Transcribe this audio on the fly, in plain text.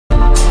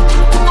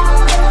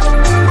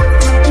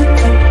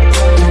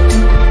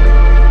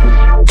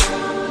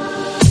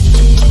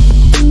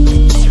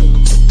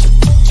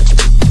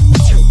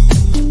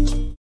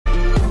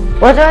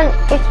What's on?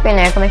 It's been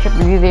a commercial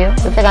review video.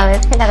 If you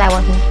guys hit that like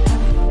button,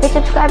 please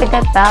subscribe, hit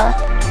that bell,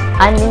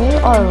 and the new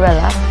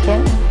Aurora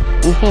skin,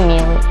 the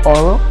female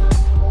Oro,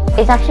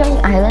 is actually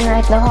on the island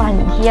right now,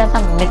 and he has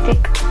a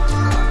mythic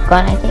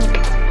gun, I think.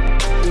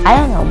 I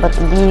don't know, but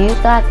you use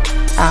that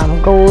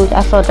gold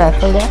assault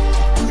rifle there,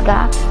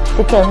 Scar,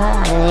 to kill her,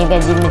 and then you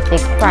get the mythic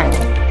primer.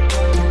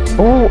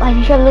 Oh, and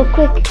you should look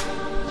quick.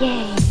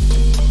 Yay!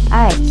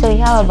 Alright, so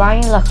you have a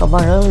brand new locker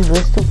bundle,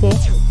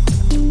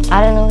 Reverse2K. I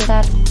don't know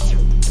that.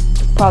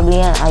 Probably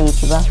a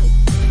YouTuber.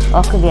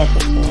 Or could be a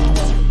person, I don't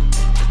know.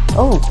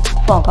 Oh,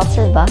 phone cups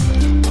is back.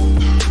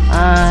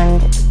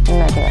 And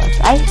nothing else.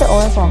 I used to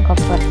own phone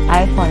cups, but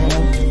I found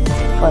them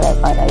for like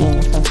other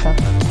units and stuff.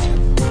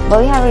 But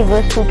we have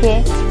Reverse2K.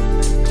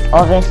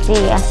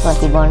 Obviously, a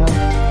slutty bundle.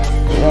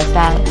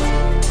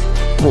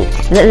 Wait,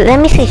 let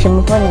me say some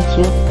more on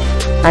YouTube.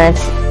 And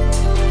it's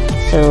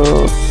so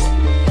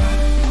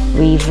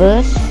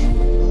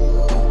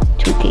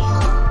Reverse2K.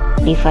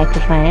 If I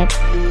could find it.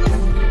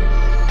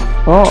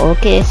 Oh,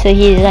 okay, so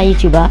he's a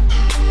YouTuber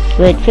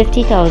with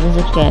 50,000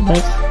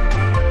 subscribers.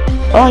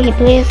 Oh, he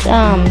plays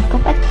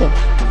competitive.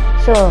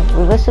 So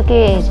Reverse2K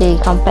is a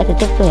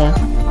competitive player.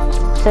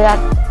 So that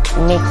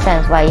makes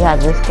sense why he has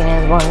this skin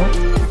as one.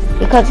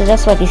 Because it's a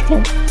sweaty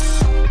skin.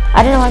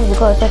 I don't know why it's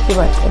because it's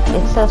sweaty, but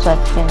it's still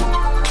sweaty skin.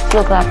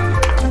 Slow clap.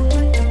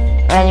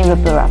 And you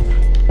rip the wrap.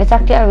 It's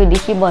actually a really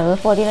cheap bundle,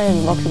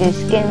 1400 bucks. You get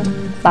skin,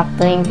 back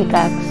bling,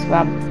 pickaxe,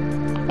 wrap.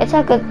 It's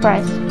a good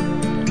price.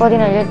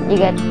 1400 you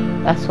get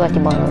a sweaty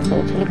bundle, so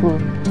it's really cool.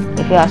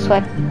 If you are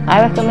sweat,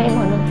 I recommend a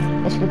bundle.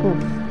 It's really cool.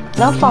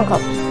 Now phone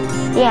cups.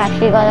 He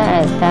actually got an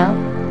edit style.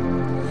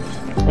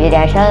 With the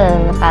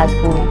actual as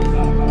cool.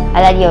 I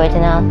like the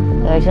original.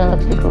 The original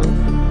looks really cool.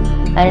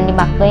 And then the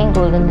back bling,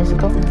 golden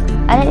disco.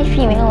 And then the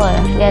female one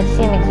actually has the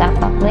same exact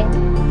back bling,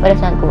 but it's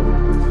not gold.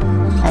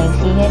 And you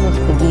see here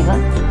Disco Diva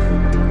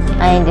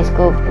and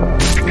Disco Pro.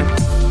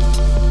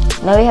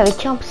 Now we have a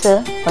Chump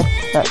Sir, but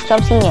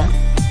Chump Senior.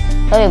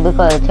 Some people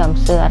call it Chump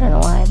Sir, I don't know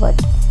why, but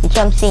the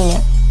Chump Senior.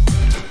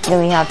 Then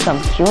we have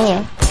Chump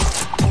Junior.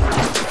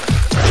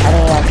 And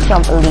then we have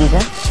Chump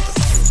Elisa.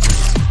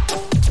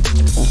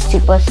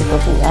 Super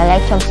cool. I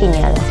like Chump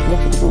Senior, that's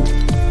really cool.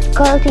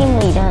 Curl Team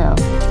Leader now.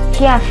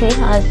 She actually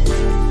has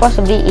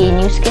possibly a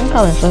new skin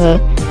coming for her,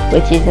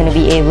 which is going to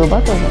be a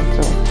robot version,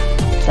 so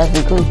that's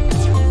really cool.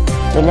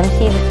 But let me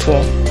see if it's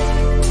there.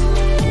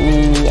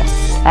 Yes.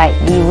 Alright,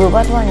 the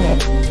robot one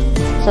yet.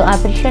 So I'm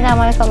pretty sure that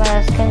might come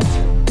as a skin.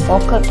 Or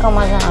could come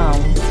as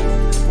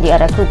the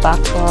other crew pack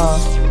for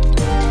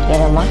the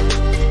other month.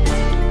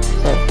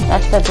 So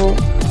that's the cool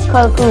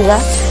Curl Cruiser.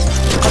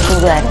 That's cool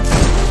glider.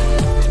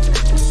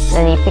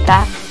 Then the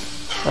pickaxe,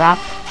 wrap,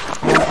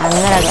 and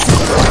another guy.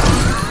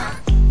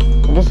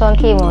 This one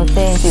came out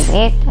in season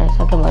 8 and this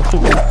one came out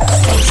season 2.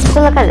 So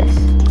look at this.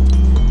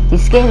 The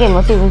skin came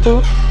out season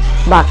 2,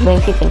 back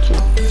bling season 3.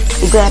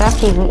 The glider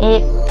season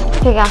 8,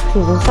 pickaxe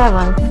season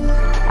 7,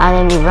 and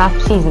then the wrap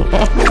season 8,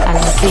 and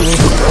then season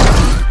 2.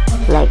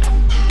 Like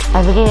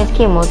everything that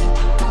came out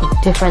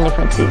different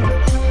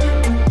seasons.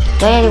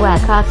 Then the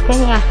wildcard skin,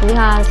 he actually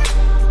has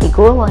the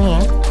gold one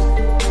here.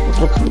 It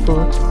looks really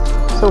cool.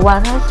 So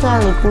wildcard is a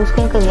really cool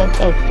skin because you get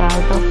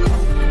styles of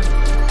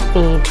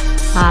spades,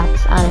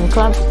 hats, and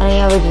clubs, and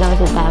the original is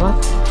diamond,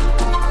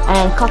 and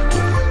then cuffs.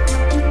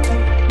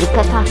 The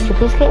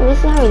catastrophe skin, this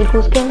is a really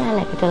cool skin. I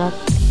like it a lot.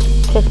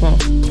 It's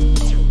nice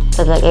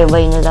because like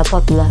everybody knows that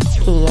popular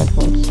kitty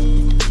headphones.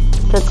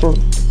 So cool.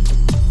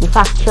 The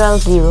factual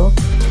zero.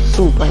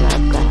 Super nice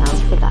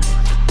ground pickaxe.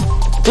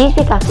 These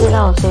pickaxes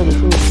are also really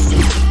cool.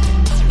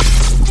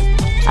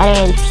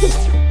 And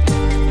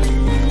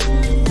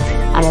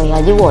then we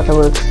have the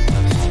waterworks.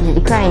 This is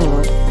the crying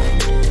mode.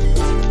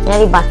 You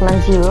have the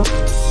Batman Zero,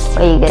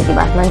 where you get the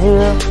Batman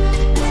Zero,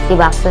 the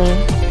backplane,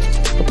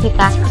 the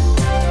pickaxe,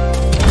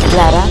 the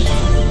ladder,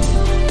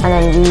 and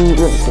then the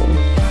windplane.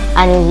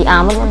 And then the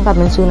armored one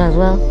coming soon as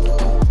well.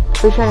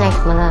 Pretty sure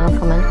next month I will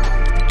come in.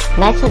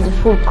 Next is the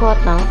food court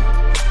now.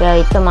 Where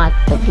we come at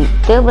the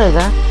tail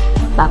burger,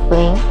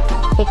 backplane,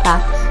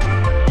 pickaxe.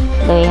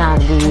 Then we have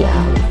the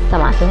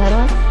tomato head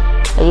one,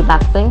 the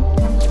backplane,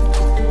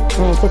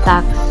 then the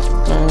pickaxe,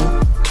 then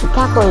the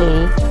taco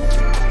lady.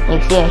 You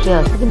see here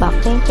also the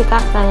backplane,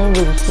 pickaxe, and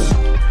then the spoon.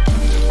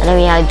 And then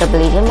we have the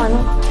double agent one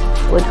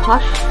with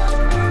Hush,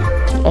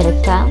 the edit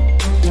style.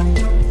 Then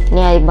we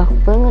have the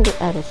backplane with the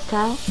edit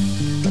style.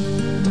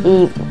 The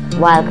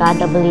wildcard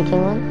double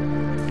agent one,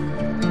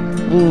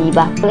 the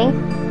backplane.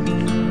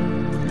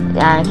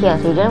 And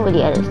Chaos Agent with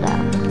the edit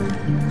style.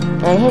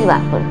 Then here's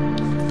back one.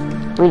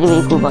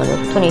 Really cool bundle.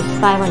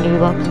 2,500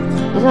 bucks.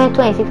 This one is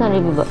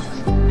 2,600 bucks.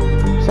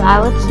 So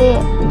I would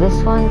say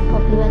this one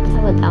probably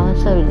better, but that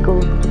one's so really cool.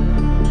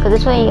 Because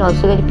this one you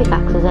also get the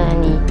pickaxes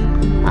and the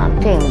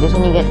thing. This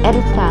one you get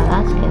edit style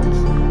and skins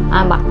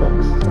and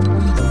backlinks.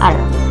 I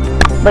don't know.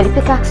 But the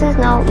pickaxes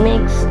now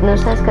makes no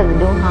sense because they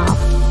don't have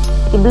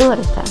the blue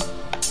edit style.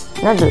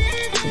 Not blue,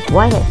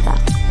 white edit style.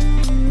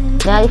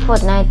 Now the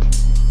Fortnite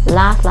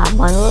last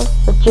bundle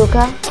with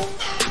Joker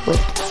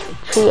with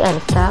 3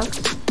 edit styles.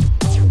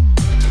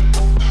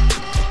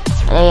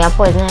 And then you have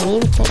poison ivy,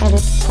 you can edit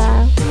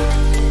style.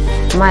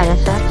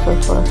 Minus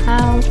X for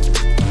hound.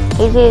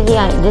 Easy,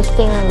 this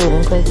thing I'm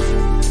reading quick.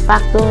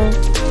 Back to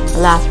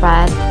last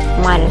ride,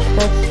 minus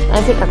stress,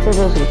 and pick up to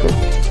those good.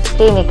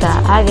 Make a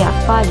heavy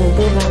part, you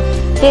do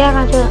them. Take a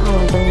control and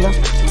one thing back.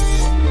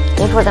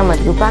 Then for the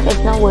month, you pack,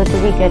 it's not worth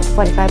it. We get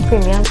 45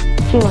 premium,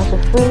 3 months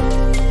for free,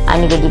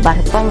 and you get the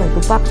battle comment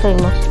to pack, so you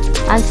must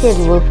answer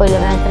the work for your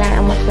entire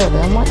and much further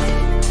a month.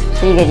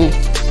 So you get the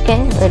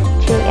skin with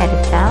 3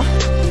 edit styles,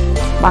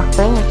 back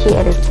bling with 3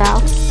 edit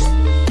styles,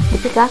 the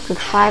pickaxe with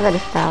 5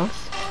 edit styles,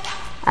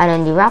 and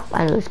then the wrap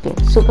and loose skin.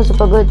 Super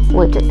good,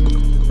 worth it.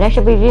 Next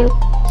review,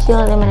 see you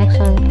in the next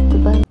one.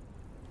 Goodbye.